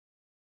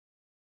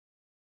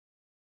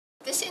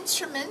This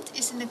instrument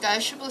is a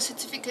negotiable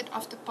certificate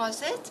of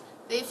deposit,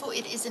 therefore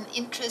it is an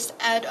interest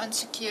add-on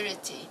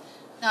security.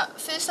 Now,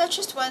 first I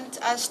just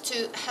want us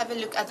to have a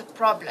look at the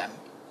problem.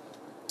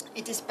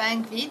 It is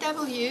Bank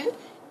VW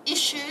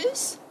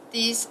issues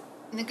these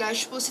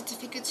negotiable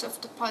certificates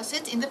of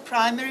deposit in the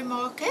primary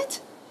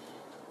market.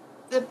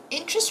 The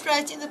interest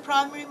rate in the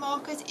primary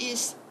market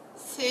is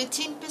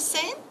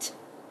 13%,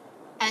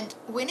 and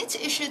when it's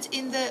issued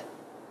in the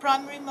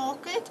primary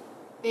market,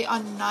 there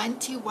are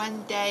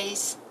 91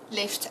 days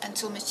left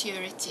until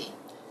maturity.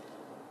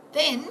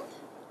 Then,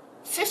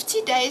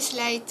 50 days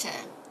later,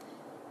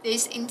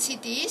 these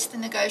NCDs, the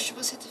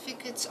negotiable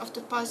certificates of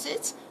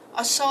deposits,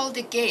 are sold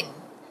again.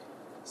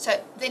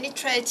 So then it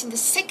trades in the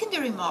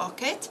secondary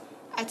market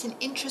at an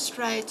interest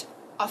rate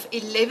of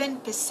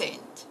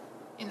 11%.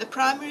 In the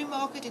primary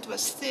market it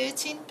was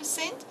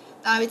 13%,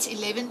 now it's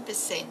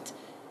 11%.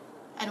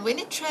 And when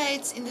it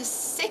trades in the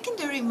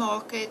secondary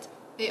market,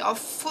 there are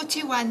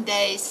 41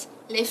 days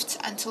left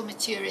until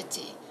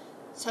maturity.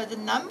 So the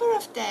number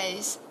of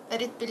days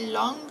that it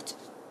belonged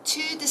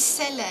to the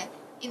seller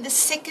in the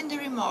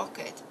secondary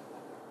market,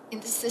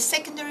 the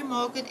secondary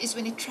market is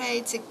when it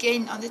trades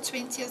again on the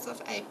 20th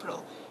of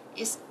April,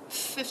 is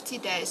 50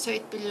 days. So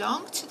it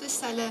belonged to the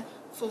seller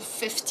for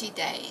 50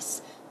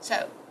 days.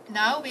 So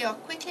now we are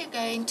quickly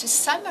going to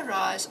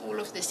summarize all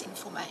of this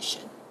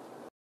information.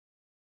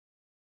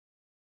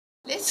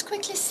 Let's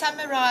quickly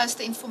summarize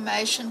the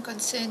information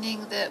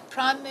concerning the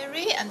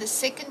primary and the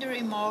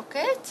secondary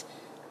market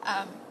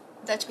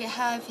that we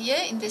have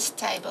here in this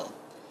table,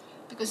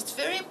 because it's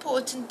very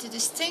important to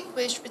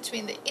distinguish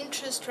between the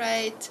interest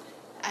rate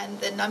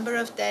and the number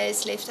of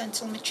days left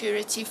until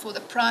maturity for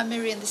the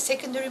primary and the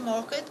secondary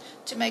market,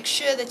 to make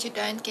sure that you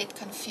don't get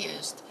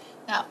confused.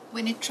 Now,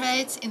 when it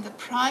trades in the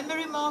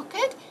primary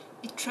market,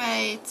 it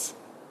trades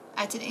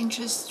at an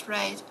interest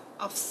rate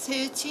of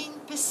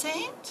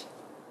 13%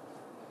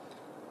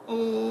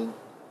 or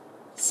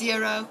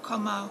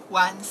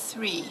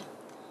 0.13.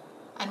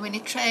 And when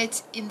it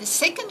trades in the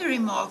secondary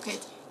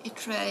market, it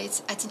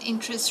trades at an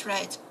interest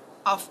rate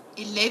of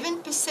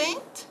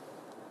 11%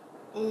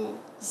 or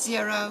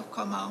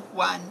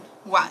 0.11.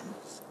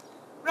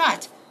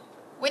 Right,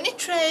 when it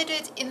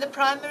traded in the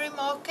primary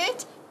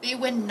market, there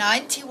were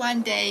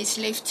 91 days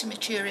left to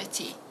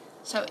maturity.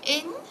 So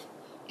N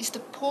is the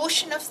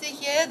portion of the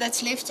year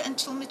that's left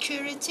until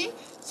maturity.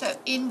 So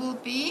N will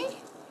be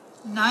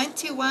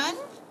 91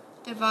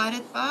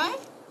 divided by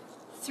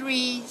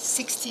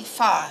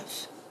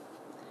 365.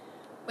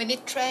 When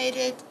it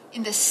traded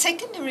in the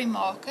secondary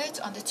market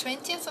on the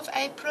 20th of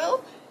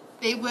April,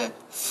 there were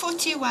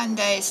 41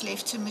 days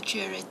left to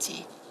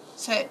maturity.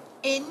 So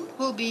N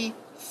will be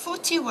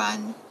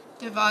 41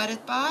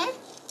 divided by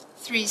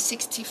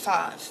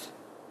 365.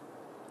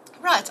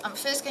 Right, I'm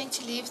first going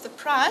to leave the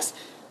price.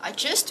 I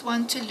just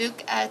want to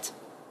look at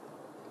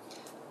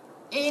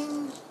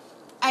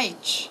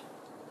NH,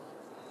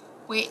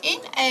 where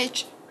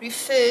NH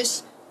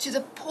refers to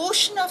the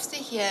portion of the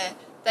year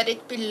that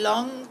it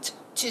belonged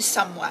to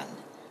someone.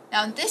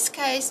 Now in this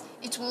case,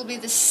 it will be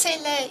the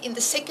seller in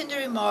the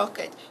secondary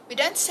market. We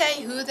don't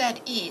say who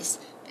that is,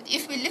 but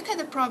if we look at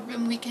the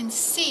problem, we can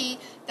see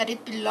that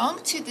it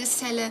belonged to the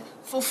seller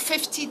for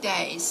 50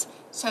 days.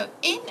 So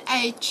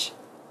NH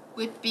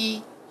would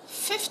be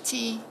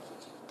 50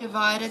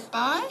 divided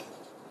by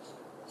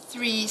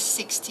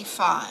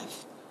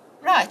 365.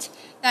 Right,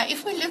 now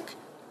if we look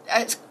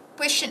at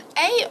question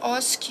A,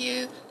 asks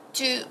you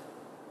to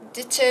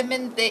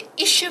determine the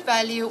issue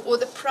value or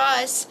the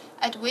price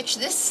at which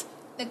this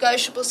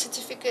negotiable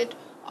certificate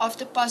of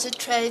deposit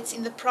trades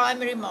in the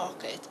primary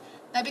market.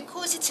 Now,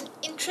 because it's an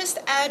interest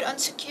add-on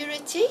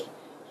security,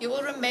 you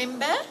will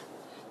remember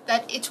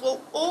that it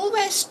will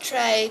always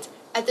trade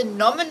at the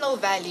nominal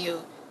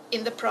value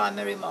in the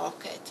primary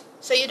market.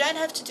 So you don't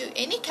have to do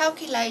any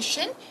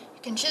calculation.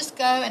 You can just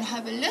go and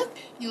have a look.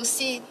 You'll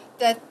see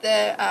that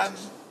the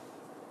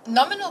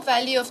nominal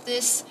value of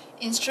this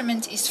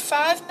instrument is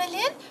 5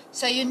 million.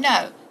 So you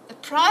know the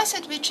price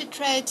at which it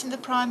trades in the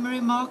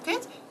primary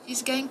market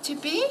is going to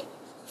be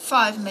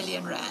 5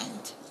 million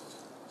rand.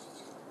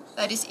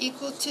 That is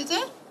equal to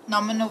the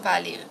nominal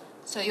value.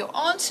 So your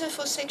answer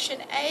for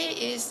section A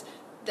is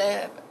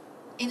the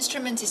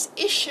instrument is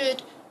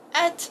issued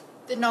at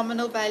the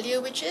nominal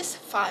value, which is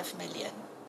 5 million.